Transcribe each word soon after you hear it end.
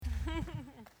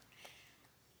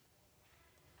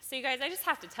So you guys, I just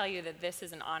have to tell you that this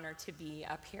is an honor to be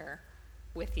up here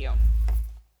with you.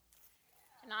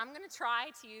 And I'm going to try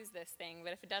to use this thing,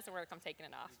 but if it doesn't work, I'm taking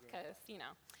it off because,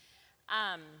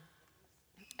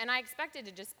 and I expected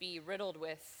to just be riddled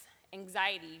with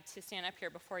anxiety to stand up here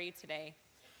before you today.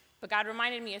 But God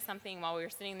reminded me of something while we were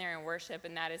sitting there in worship,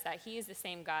 and that is that he is the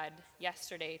same God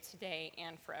yesterday, today,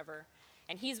 and forever.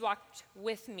 And he's walked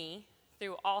with me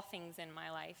through all things in my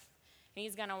life, and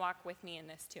he's going to walk with me in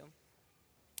this too.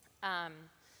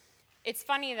 It's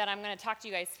funny that I'm going to talk to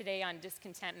you guys today on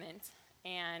discontentment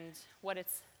and what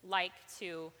it's like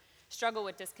to struggle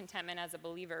with discontentment as a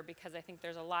believer, because I think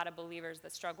there's a lot of believers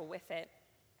that struggle with it.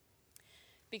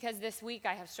 Because this week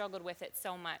I have struggled with it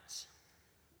so much.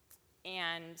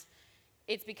 And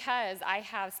it's because I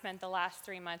have spent the last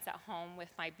 3 months at home with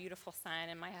my beautiful son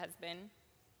and my husband.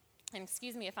 And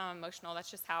excuse me if I'm emotional, that's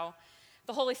just how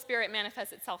the Holy Spirit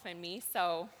manifests itself in me,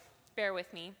 so bear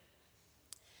with me.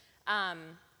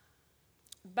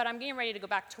 But I'm getting ready to go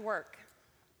back to work.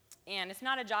 And it's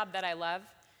not a job that I love.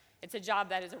 It's a job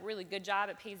that is a really good job.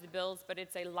 It pays the bills, but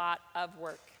it's a lot of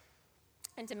work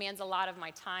and demands a lot of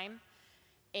my time.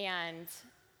 And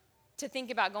to think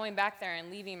about going back there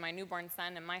and leaving my newborn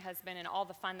son and my husband and all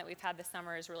the fun that we've had this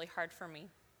summer is really hard for me.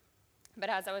 But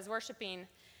as I was worshiping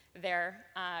there,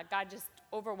 God just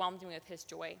overwhelmed me with his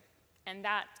joy. And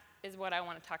that is what I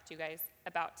want to talk to you guys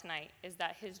about tonight, is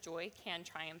that his joy can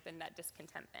triumph in that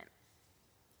discontentment.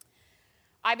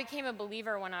 I became a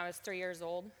believer when I was 3 years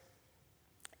old.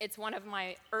 It's one of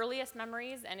my earliest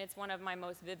memories, and it's one of my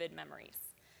most vivid memories.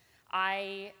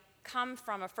 I come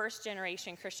from a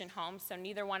first-generation Christian home, so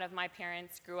neither one of my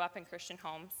parents grew up in Christian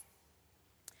homes.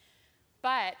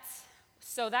 But,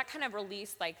 so that kind of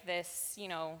released like this,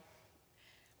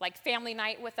 like family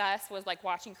night with us was like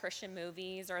watching Christian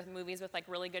movies or movies with like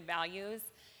really good values.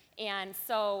 And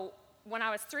so when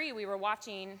I was 3, we were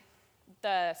watching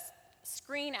the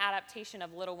screen adaptation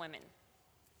of Little Women.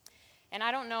 And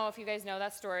I don't know if you guys know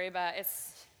that story, but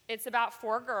it's about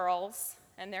 4 girls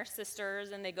and their sisters,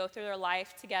 and they go through their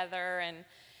life together and,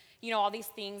 all these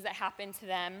things that happen to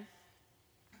them.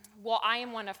 Well, I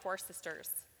am one of 4 sisters.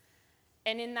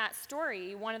 And in that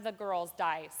story, one of the girls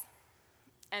dies.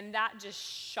 And that just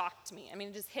shocked me. I mean,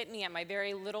 it just hit me at my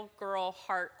very little girl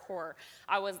heart core.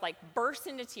 I was like burst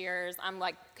into tears. I'm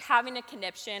like having a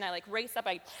conniption. I like race up,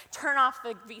 I turn off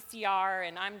the VCR,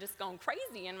 and I'm just going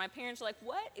crazy. And my parents are like,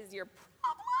 "What is your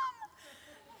problem?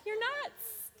 You're nuts."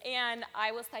 And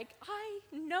I was like, I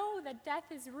know that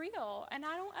death is real, and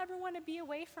I don't ever want to be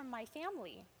away from my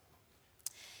family.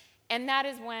 And that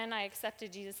is when I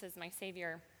accepted Jesus as my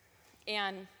Savior.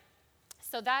 And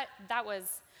so that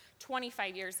was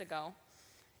 25 years ago.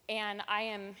 And I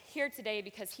am here today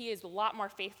because he is a lot more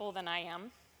faithful than I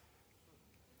am.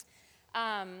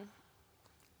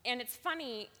 And it's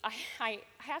funny, I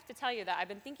have to tell you that I've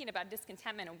been thinking about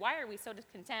discontentment, and why are we so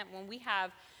discontent when we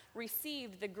have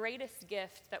received the greatest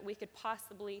gift that we could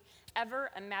possibly ever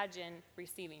imagine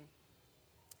receiving.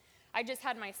 I just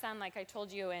had my son, like I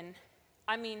told you, and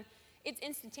I mean, it's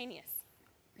instantaneous.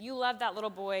 You love that little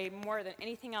boy more than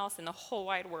anything else in the whole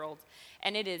wide world,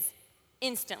 and it is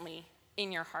instantly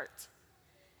in your heart.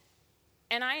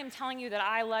 And I am telling you that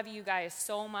I love you guys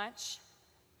so much,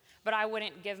 but I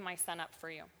wouldn't give my son up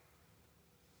for you.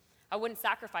 I wouldn't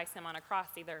sacrifice him on a cross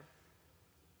either.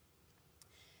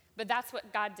 But that's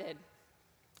what God did.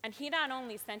 And he not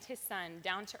only sent his son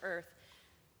down to earth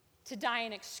to die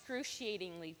an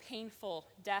excruciatingly painful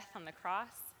death on the cross,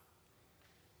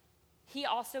 he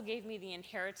also gave me the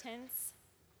inheritance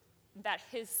that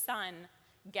his son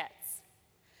gets,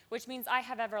 which means I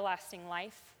have everlasting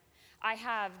life. I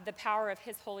have the power of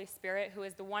his Holy Spirit, who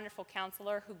is the wonderful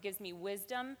counselor, who gives me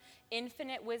wisdom,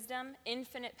 infinite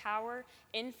power,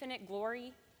 infinite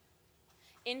glory,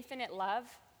 infinite love.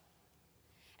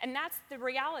 And that's the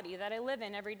reality that I live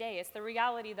in every day. It's the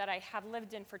reality that I have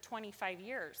lived in for 25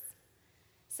 years.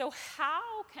 So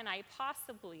how can I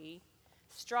possibly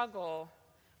struggle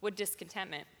with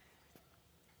discontentment,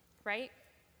 right?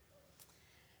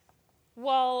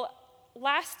 Well,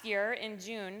 last year in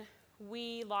June,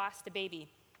 we lost a baby.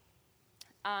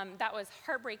 That was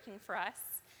heartbreaking for us,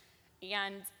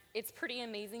 and it's pretty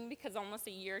amazing because almost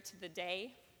a year to the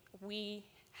day, we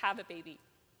have a baby.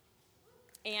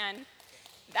 And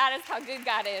that is how good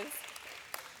God is.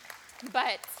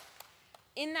 But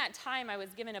in that time, I was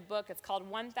given a book. It's called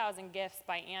 1,000 Gifts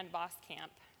by Ann Boskamp.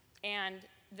 And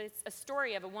it's a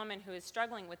story of a woman who is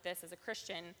struggling with this as a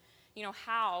Christian.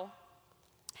 How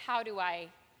do I,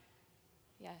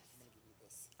 yes.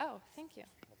 Oh, thank you.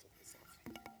 I'll take this off.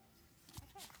 Okay.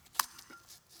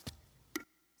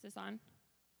 Is this on?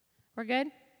 We're good?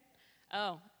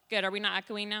 Oh, Good. Are we not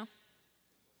echoing now?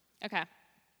 Okay.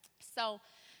 So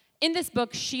in this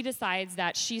book, she decides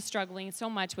that she's struggling so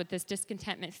much with this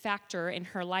discontentment factor in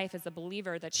her life as a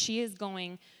believer that she is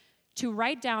going to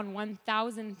write down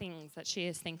 1,000 things that she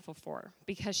is thankful for,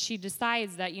 because she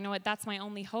decides that, you know what, that's my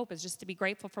only hope, is just to be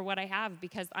grateful for what I have,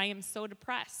 because I am so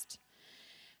depressed.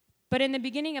 But in the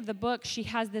beginning of the book, she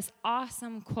has this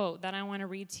awesome quote that I want to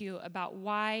read to you about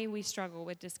why we struggle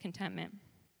with discontentment.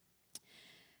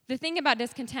 The thing about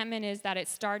discontentment is that it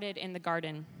started in the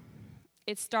garden.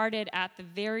 It started at the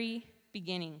very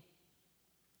beginning.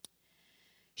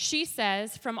 She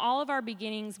says, from all of our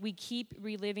beginnings, we keep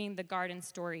reliving the garden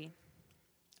story.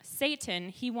 Satan,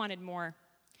 he wanted more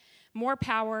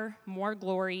power, more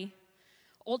glory.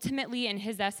 Ultimately, in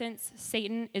his essence,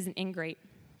 Satan is an ingrate,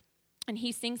 and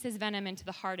he sinks his venom into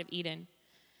the heart of Eden.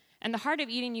 And the heart of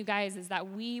Eden, you guys, is that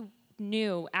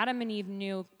Adam and Eve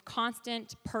knew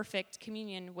constant, perfect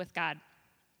communion with God.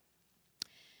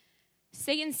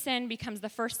 Satan's sin becomes the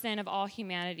first sin of all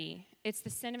humanity. It's the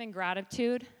sin of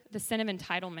ingratitude, the sin of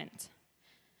entitlement.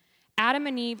 Adam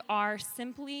and Eve are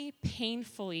simply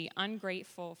painfully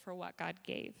ungrateful for what God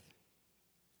gave.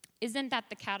 Isn't that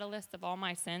the catalyst of all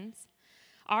my sins?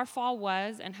 Our fall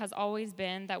was and has always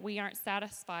been that we aren't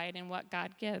satisfied in what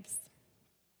God gives.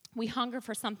 We hunger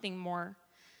for something more,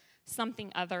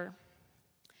 something other.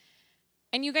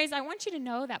 And you guys, I want you to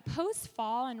know that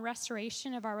post-fall and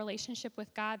restoration of our relationship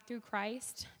with God through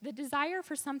Christ, the desire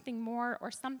for something more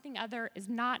or something other is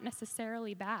not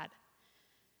necessarily bad.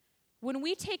 When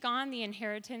we take on the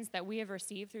inheritance that we have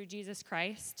received through Jesus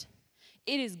Christ,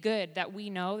 it is good that we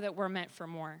know that we're meant for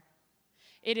more.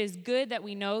 It is good that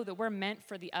we know that we're meant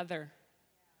for the other.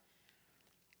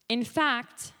 In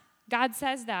fact, God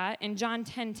says that in John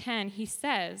 10:10, he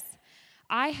says,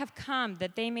 I have come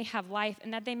that they may have life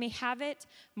and that they may have it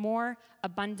more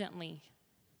abundantly.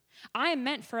 I am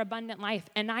meant for abundant life,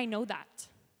 and I know that.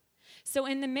 So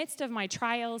in the midst of my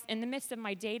trials, in the midst of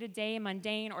my day-to-day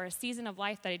mundane or a season of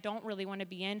life that I don't really want to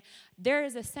be in, there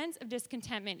is a sense of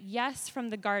discontentment, yes, from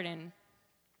the garden,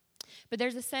 but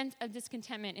there's a sense of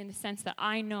discontentment in the sense that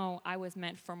I know I was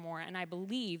meant for more, and I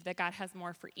believe that God has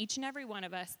more for each and every one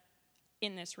of us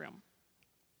in this room.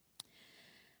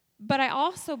 But I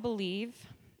also believe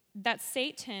that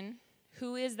Satan,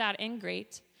 who is that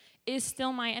ingrate, is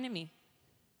still my enemy.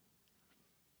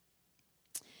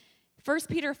 1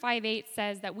 Peter 5:8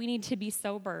 says that we need to be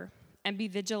sober and be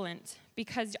vigilant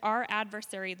because our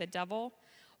adversary, the devil,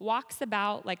 walks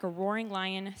about like a roaring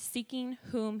lion, seeking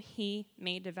whom he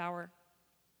may devour.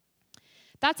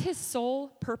 That's his sole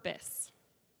purpose,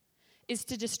 is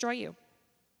to destroy you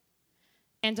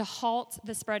and to halt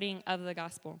the spreading of the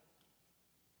gospel.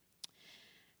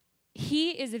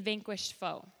 He is a vanquished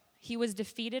foe. He was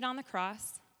defeated on the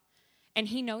cross, and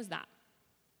he knows that.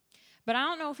 But I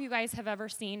don't know if you guys have ever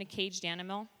seen a caged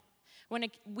animal.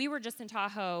 We were just in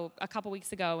Tahoe a couple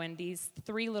weeks ago, and these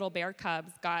 3 little bear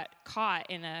cubs got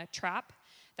caught in a trap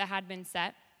that had been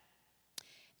set.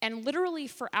 And literally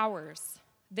for hours,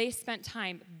 they spent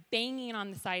time banging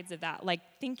on the sides of that, like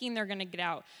thinking they're going to get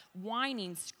out,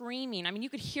 whining, screaming. I mean, you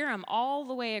could hear them all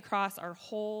the way across our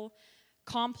whole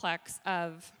complex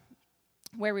of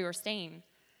where we were staying.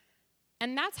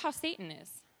 And that's how Satan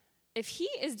is. If he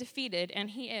is defeated, and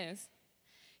he is,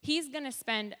 he's going to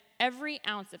spend every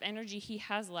ounce of energy he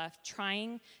has left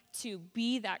trying to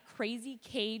be that crazy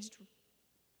caged,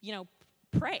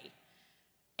 prey.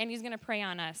 And he's going to prey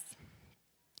on us.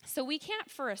 So we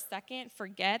can't for a second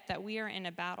forget that we are in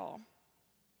a battle.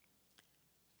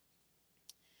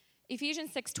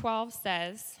 Ephesians 6:12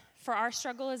 says, "For our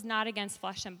struggle is not against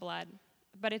flesh and blood,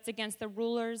 but it's against the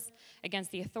rulers,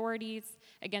 against the authorities,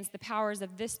 against the powers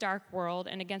of this dark world,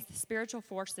 and against the spiritual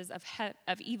forces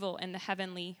of evil in the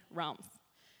heavenly realms."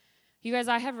 You guys,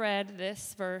 I have read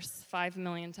this verse 5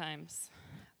 million times.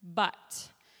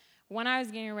 But when I was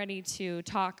getting ready to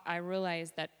talk, I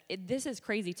realized that this is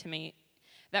crazy to me,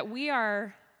 that we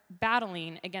are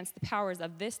battling against the powers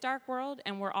of this dark world,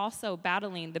 and we're also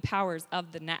battling the powers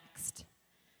of the next.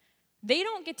 They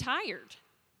don't get tired.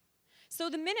 So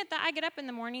the minute that I get up in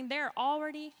the morning, they're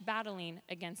already battling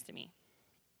against me.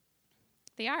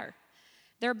 They are.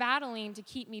 They're battling to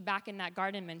keep me back in that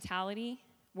garden mentality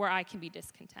where I can be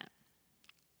discontent.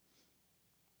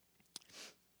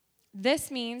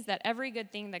 This means that every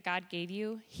good thing that God gave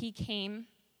you,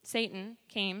 Satan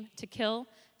came to kill,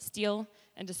 steal,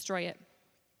 and destroy it.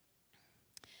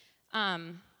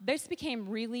 This became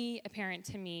really apparent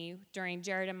to me during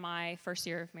Jared and my first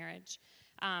year of marriage.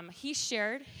 He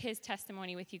shared his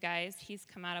testimony with you guys. He's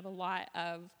come out of a lot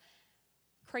of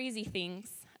crazy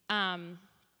things. And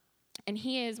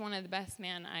he is one of the best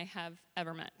men I have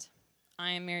ever met.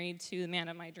 I am married to the man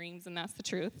of my dreams, and that's the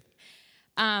truth.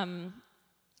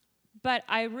 But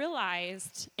I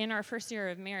realized in our first year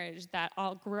of marriage that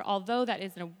although that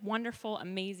is a wonderful,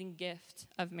 amazing gift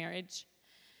of marriage,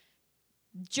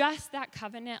 just that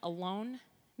covenant alone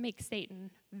makes Satan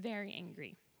very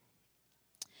angry.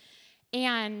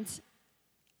 And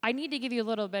I need to give you a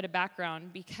little bit of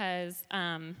background because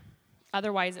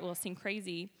otherwise it will seem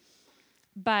crazy.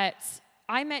 But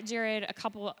I met Jared a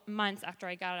couple months after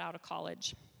I got out of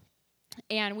college,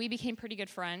 and we became pretty good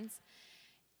friends.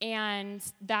 And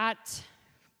that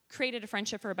created a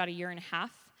friendship for about a year and a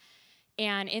half.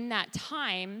 And in that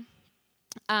time,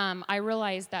 I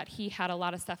realized that he had a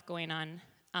lot of stuff going on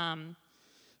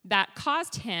that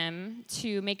caused him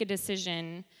to make a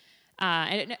decision.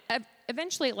 And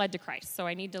eventually it led to Christ. So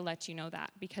I need to let you know that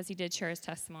because he did share his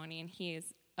testimony, and he is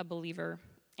a believer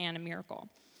and a miracle.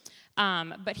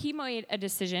 But he made a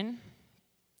decision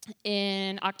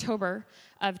in October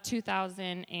of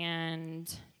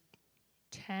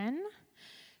 2010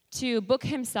 to book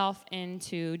himself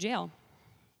into jail.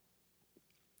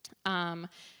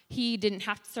 He didn't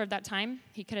have to serve that time.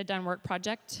 He could have done work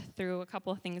project through a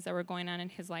couple of things that were going on in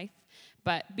his life.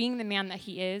 But being the man that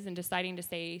he is and deciding to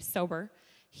stay sober,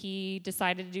 he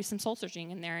decided to do some soul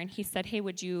searching in there. And he said, hey,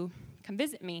 would you come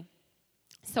visit me?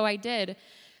 So I did.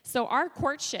 So our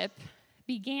courtship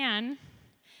began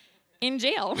in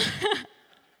jail.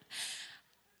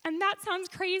 And that sounds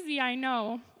crazy, I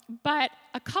know. But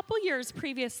a couple years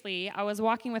previously, I was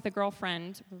walking with a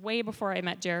girlfriend way before I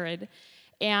met Jared.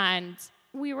 And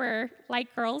we were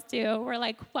like girls do. We're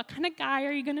like, what kind of guy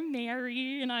are you going to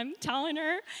marry? And I'm telling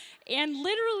her. And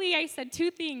literally, I said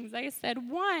two things. I said,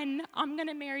 one, I'm going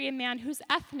to marry a man who's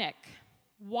ethnic.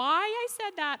 Why I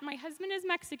said that, my husband is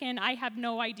Mexican, I have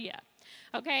no idea.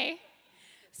 Okay?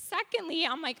 Secondly,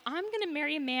 I'm like, I'm going to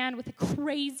marry a man with a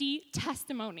crazy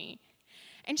testimony.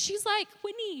 And she's like,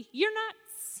 Whitney, you're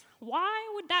nuts. Why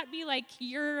would that be like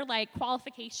your like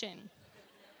qualification?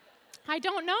 I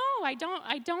don't know. I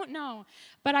don't know.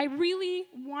 But I really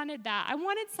wanted that. I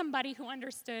wanted somebody who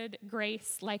understood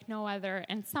grace like no other,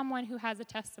 and someone who has a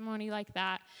testimony like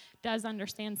that does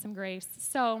understand some grace.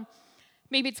 So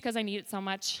maybe it's because I need it so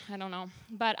much. I don't know.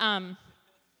 But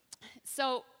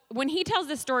so when he tells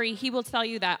this story, he will tell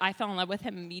you that I fell in love with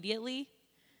him immediately.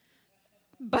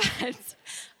 But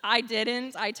I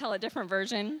didn't. I tell a different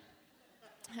version.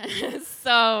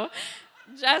 So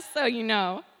just so you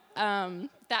know.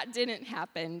 That didn't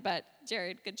happen, but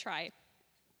Jared, good try.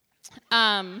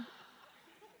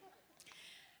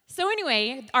 So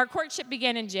anyway, our courtship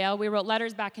began in jail. We wrote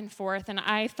letters back and forth, and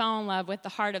I fell in love with the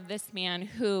heart of this man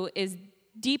who is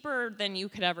deeper than you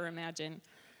could ever imagine.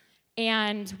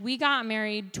 And we got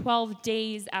married 12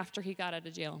 days after he got out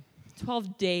of jail.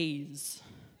 12 days.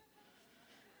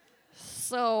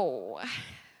 So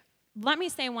let me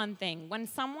say one thing. When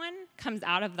someone comes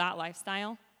out of that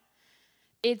lifestyle,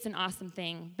 it's an awesome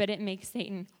thing, but it makes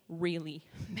Satan really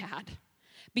mad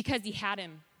because he had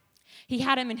him. He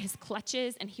had him in his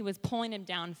clutches, and he was pulling him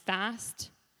down fast.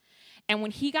 And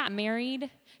when he got married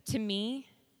to me,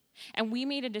 and we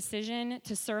made a decision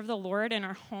to serve the Lord in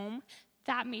our home,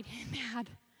 that made him mad.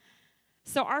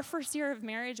 So our first year of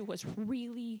marriage was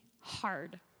really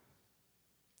hard.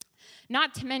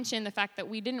 Not to mention the fact that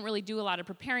we didn't really do a lot of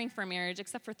preparing for marriage,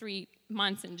 except for 3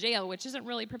 months in jail, which isn't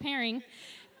really preparing.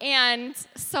 And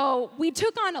so we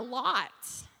took on a lot.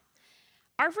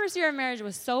 Our first year of marriage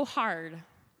was so hard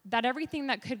that everything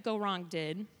that could go wrong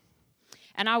did.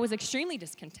 And I was extremely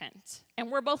discontent.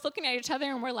 And we're both looking at each other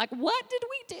and we're like, what did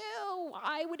we do?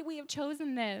 Why would we have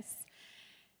chosen this?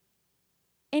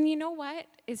 And you know what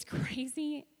is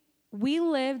crazy? We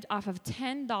lived off of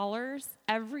 $10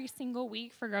 every single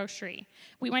week for grocery.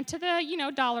 We went to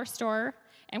the, dollar store,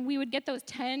 and we would get those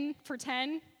 10 for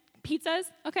 10 pizzas,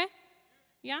 okay?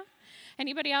 Yeah?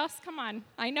 Anybody else? Come on.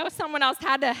 I know someone else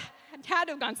had to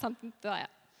have gone something through that.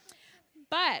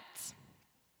 But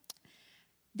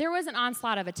there was an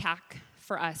onslaught of attack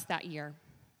for us that year.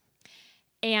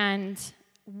 And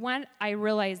what I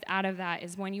realized out of that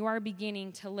is when you are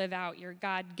beginning to live out your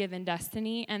God-given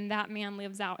destiny, and that man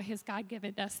lives out his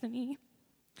God-given destiny,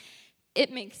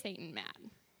 it makes Satan mad.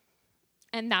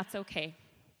 And that's okay.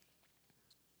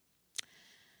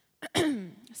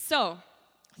 So,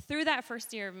 through that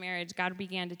first year of marriage, God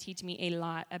began to teach me a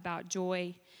lot about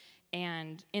joy,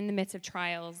 and in the midst of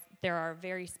trials, there are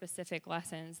very specific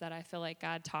lessons that I feel like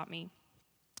God taught me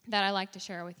that I like to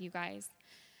share with you guys.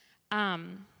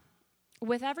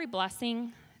 With every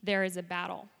blessing, there is a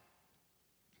battle.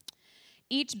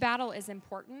 Each battle is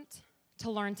important to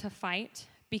learn to fight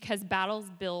because battles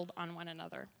build on one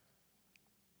another.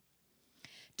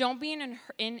 Don't be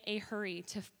in a hurry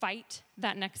to fight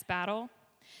that next battle,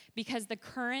 because the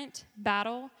current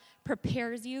battle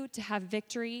prepares you to have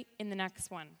victory in the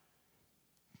next one.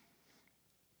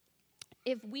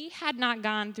 If we had not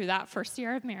gone through that first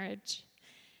year of marriage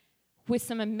with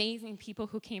some amazing people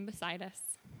who came beside us,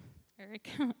 Eric,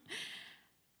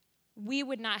 we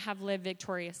would not have lived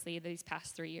victoriously these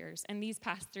past 3 years. And these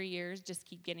past 3 years just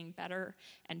keep getting better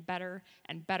and better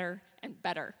and better and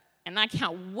better. And I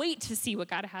can't wait to see what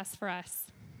God has for us.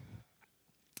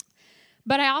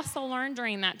 But I also learned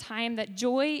during that time that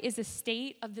joy is a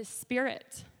state of the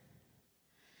Spirit.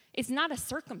 It's not a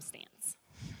circumstance.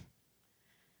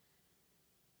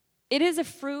 It is a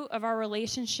fruit of our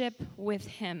relationship with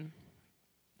Him.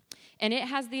 And it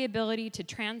has the ability to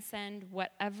transcend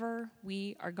whatever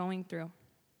we are going through.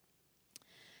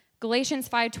 Galatians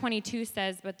 5:22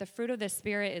 says, "But the fruit of the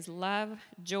Spirit is love,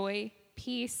 joy,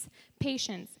 peace,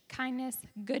 patience, kindness,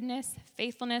 goodness,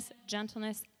 faithfulness,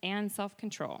 gentleness, and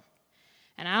self-control."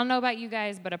 And I don't know about you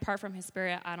guys, but apart from His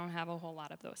Spirit, I don't have a whole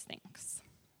lot of those things.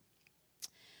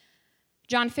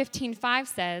 John 15:5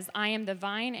 says, "I am the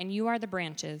vine and you are the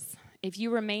branches. If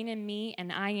you remain in me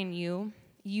and I in you,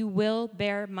 you will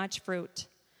bear much fruit.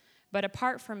 But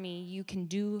apart from me, you can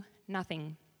do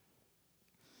nothing."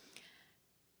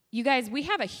 You guys, we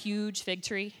have a huge fig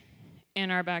tree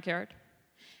in our backyard,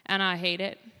 and I hate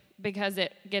it because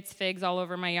it gets figs all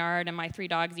over my yard, and my 3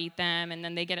 dogs eat them, and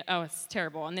then they get it. Oh, it's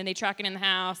terrible. And then they track it in the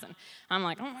house, and I'm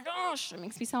like, oh my gosh, it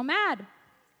makes me so mad.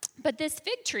 But this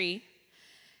fig tree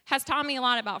has taught me a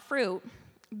lot about fruit,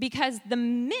 because the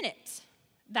minute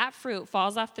that fruit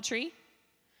falls off the tree,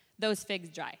 those figs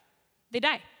dry. They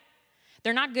die.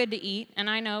 They're not good to eat, and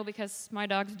I know because my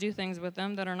dogs do things with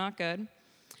them that are not good.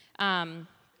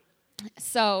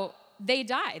 So they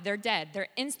die. They're dead. They're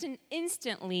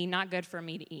instantly not good for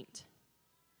me to eat.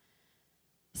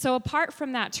 So apart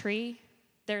from that tree,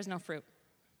 there's no fruit.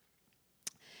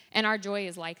 And our joy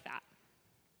is like that.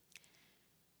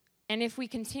 And if we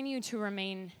continue to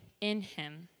remain in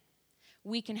Him,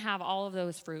 we can have all of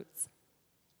those fruits.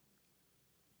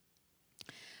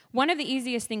 One of the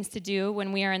easiest things to do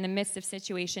when we are in the midst of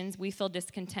situations we feel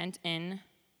discontent in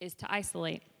is to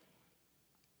isolate.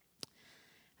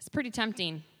 It's pretty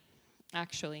tempting,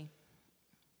 actually,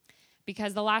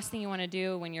 because the last thing you want to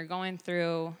do when you're going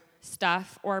through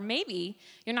stuff, or maybe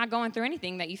you're not going through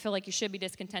anything that you feel like you should be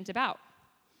discontent about.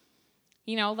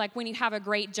 You know, like when you have a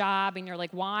great job and you're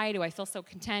like, why do I feel so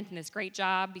content in this great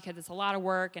job? Because it's a lot of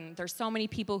work and there's so many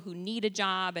people who need a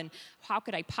job, and how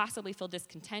could I possibly feel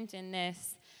discontent in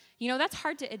this? You know, that's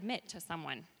hard to admit to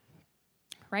someone,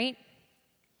 right?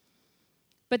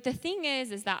 But the thing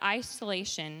is that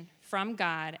isolation from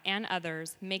God and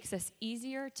others makes us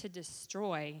easier to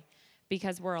destroy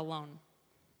because we're alone.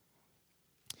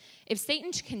 If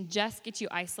Satan can just get you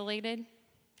isolated,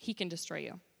 he can destroy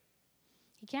you.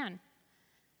 He can.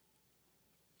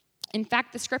 In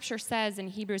fact, the scripture says in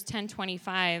Hebrews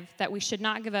 10:25 that we should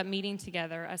not give up meeting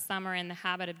together, as some are in the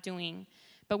habit of doing,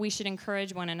 but we should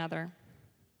encourage one another.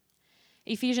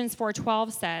 Ephesians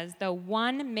 4:12 says, though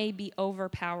one may be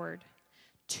overpowered,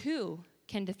 2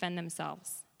 can defend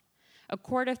themselves. A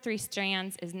cord of 3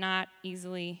 strands is not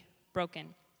easily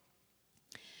broken.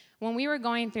 When we were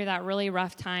going through that really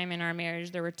rough time in our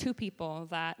marriage, there were 2 people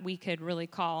that we could really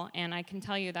call, and I can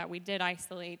tell you that we did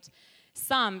isolate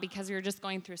some because we were just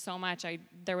going through so much.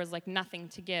 There was like nothing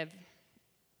to give.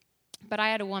 But I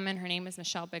had a woman, her name is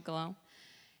Michelle Bigelow,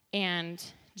 and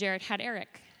Jared had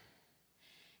Eric.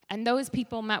 And those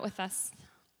people met with us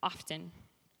often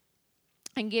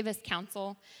and gave us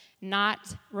counsel,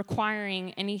 not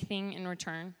requiring anything in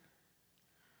return.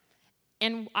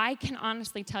 And I can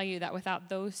honestly tell you that without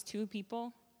those 2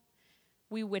 people,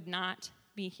 we would not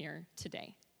be here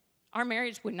today. Our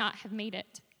marriage would not have made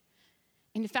it.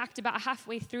 In fact, about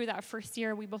halfway through that first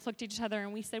year, we both looked at each other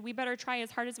and we said, we better try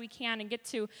as hard as we can and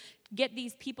get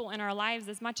these people in our lives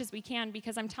as much as we can,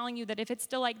 because I'm telling you that if it's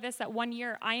still like this at 1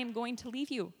 year, I am going to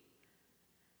leave you.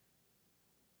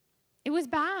 It was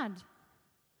bad.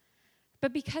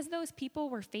 But because those people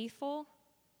were faithful,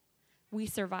 we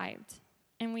survived.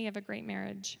 And we have a great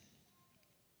marriage.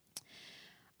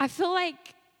 I feel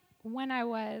like when I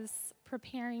was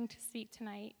preparing to speak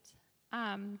tonight,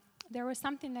 there was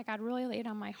something that God really laid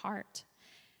on my heart.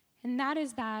 And that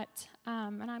is that,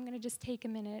 and I'm going to just take a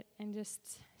minute and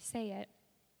just say it,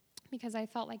 because I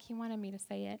felt like He wanted me to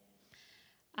say it.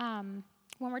 When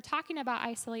we're talking about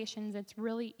isolations, it's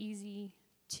really easy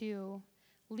to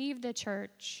leave the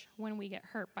church when we get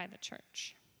hurt by the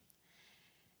church.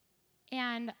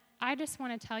 And I just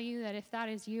want to tell you that if that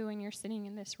is you and you're sitting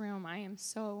in this room, I am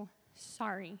so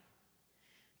sorry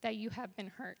that you have been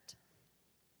hurt.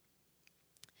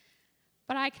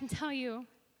 But I can tell you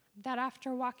that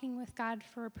after walking with God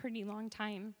for a pretty long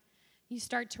time, you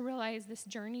start to realize this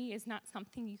journey is not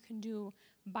something you can do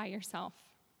by yourself.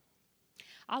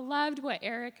 I loved what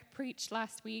Eric preached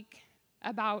last week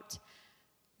about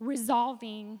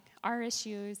resolving our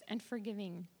issues and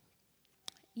forgiving.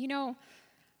 You know,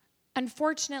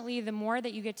 unfortunately, the more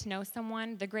that you get to know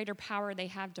someone, the greater power they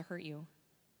have to hurt you.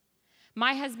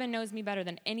 My husband knows me better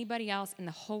than anybody else in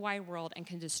the whole wide world and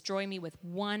can destroy me with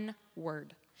one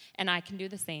word, and I can do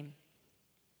the same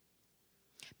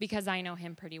because I know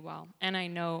him pretty well, and I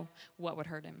know what would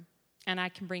hurt him, and I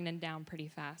can bring them down pretty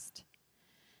fast.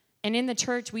 And in the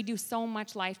church, we do so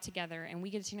much life together, and we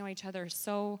get to know each other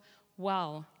so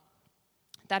well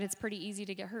that it's pretty easy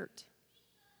to get hurt.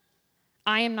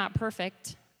 I am not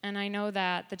perfect, and I know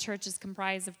that the church is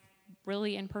comprised of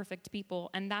really imperfect people,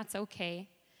 and that's okay.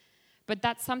 But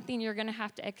that's something you're going to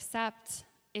have to accept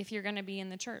if you're going to be in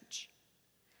the church.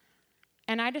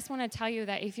 And I just want to tell you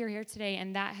that if you're here today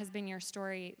and that has been your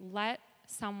story, let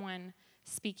someone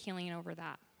speak healing over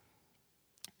that.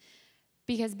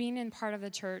 Because being in part of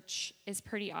the church is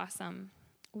pretty awesome.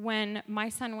 When my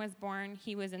son was born,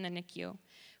 he was in the NICU,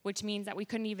 which means that we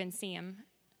couldn't even see him.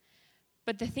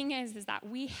 But the thing is that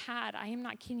we had, I am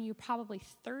not kidding you, probably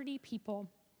 30 people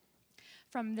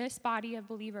from this body of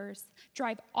believers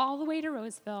drive all the way to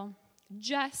Roseville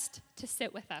just to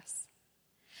sit with us.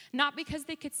 Not because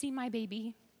they could see my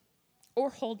baby or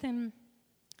hold him,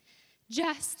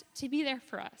 just to be there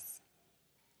for us.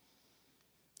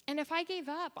 And if I gave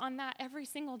up on that every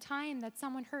single time that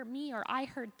someone hurt me or I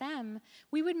hurt them,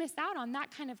 we would miss out on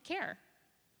that kind of care.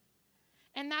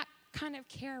 And that kind of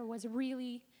care was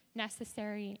really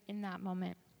necessary in that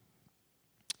moment.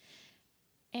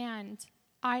 And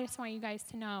I just want you guys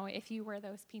to know, if you were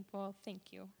those people,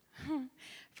 thank you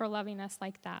for loving us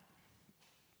like that.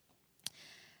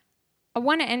 I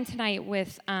want to end tonight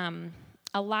with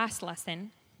a last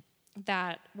lesson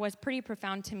that was pretty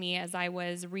profound to me as I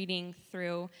was reading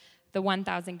through the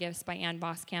 1,000 Gifts by Ann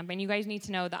Voskamp. And you guys need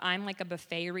to know that I'm like a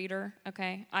buffet reader,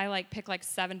 okay? I pick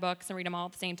 7 books and read them all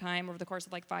at the same time over the course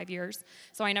of 5 years.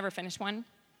 So I never finish one.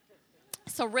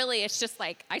 So really, it's just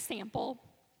I sample,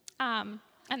 and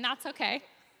that's okay.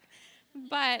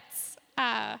 But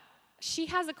she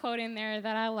has a quote in there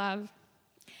that I love,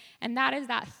 and that is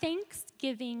that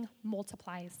thanksgiving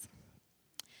multiplies.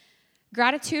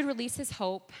 Gratitude releases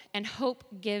hope, and hope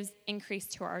gives increase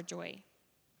to our joy.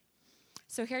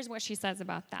 So here's what she says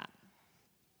about that.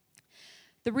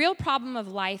 The real problem of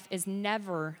life is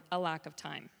never a lack of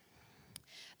time.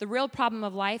 The real problem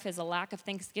of life is a lack of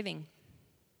thanksgiving.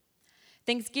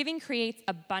 Thanksgiving creates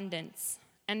abundance,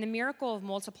 and the miracle of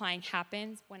multiplying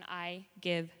happens when I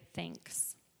give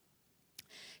thanks.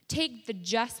 Take the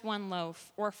just one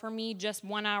loaf, or for me, just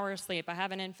 1 hour of sleep. I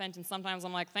have an infant, and sometimes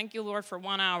I'm like, thank you, Lord, for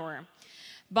 1 hour.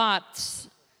 But,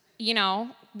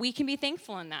 we can be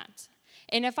thankful in that.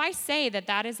 And if I say that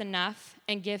that is enough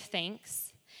and give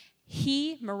thanks,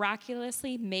 he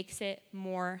miraculously makes it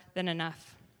more than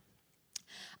enough.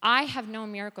 I have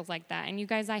known miracles like that, and you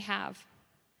guys, I have.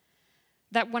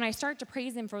 That when I start to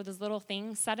praise him for those little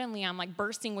things, suddenly I'm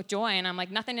bursting with joy, and I'm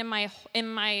nothing in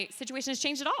my situation has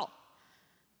changed at all.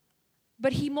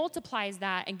 But he multiplies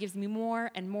that and gives me more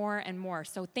and more and more.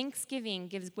 So thanksgiving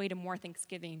gives way to more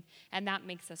thanksgiving, and that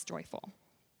makes us joyful.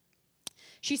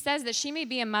 She says that she may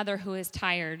be a mother who is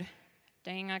tired.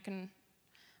 Dang,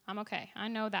 I'm okay. I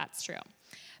know that's true.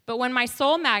 But when my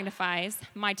soul magnifies,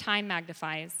 my time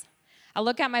magnifies. I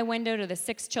look out my window to the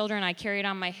 6 children I carried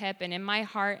on my hip and in my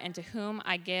heart, and to whom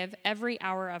I give every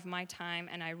hour of my time,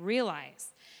 and I realize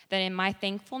that in my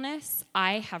thankfulness,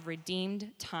 I have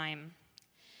redeemed time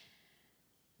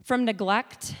from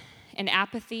neglect and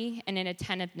apathy and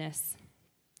inattentiveness.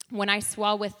 When I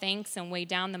swell with thanks and weigh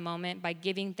down the moment by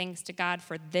giving thanks to God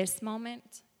for this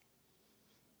moment,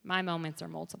 my moments are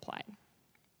multiplied.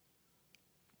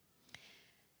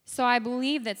 So I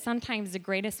believe that sometimes the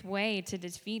greatest way to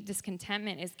defeat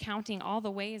discontentment is counting all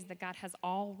the ways that God has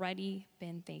already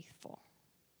been faithful.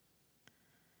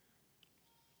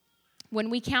 When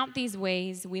we count these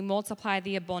ways, we multiply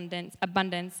the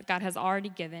abundance God has already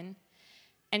given,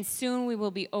 and soon we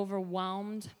will be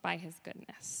overwhelmed by his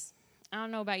goodness. I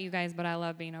don't know about you guys, but I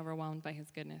love being overwhelmed by his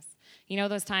goodness. You know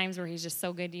those times where he's just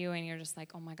so good to you and you're just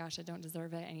like, oh my gosh, I don't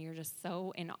deserve it. And you're just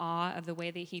so in awe of the way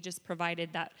that he just provided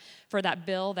that for that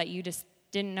bill that you just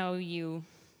didn't know you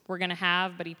were going to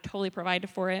have, but he totally provided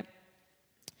for it.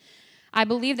 I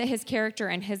believe that his character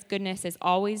and his goodness is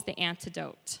always the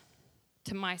antidote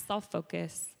to my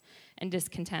self-focus and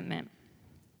discontentment.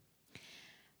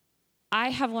 I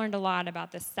have learned a lot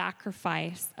about the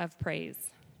sacrifice of praise.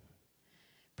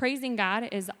 praising God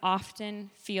often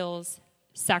feels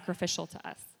sacrificial to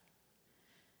us.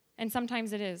 And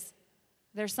sometimes it is.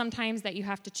 There's sometimes that you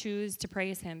have to choose to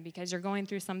praise him because you're going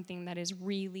through something that is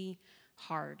really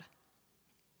hard.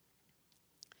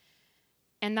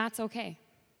 And that's okay,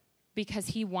 because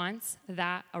he wants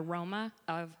that aroma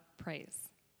of praise.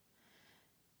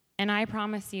 And I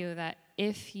promise you that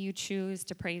if you choose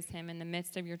to praise him in the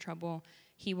midst of your trouble,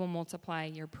 he will multiply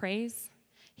your praise,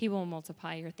 he will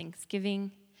multiply your thanksgiving,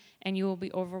 and you will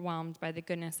be overwhelmed by the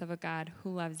goodness of a God who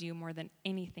loves you more than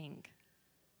anything.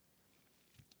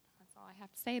 That's all I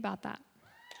have to say about that.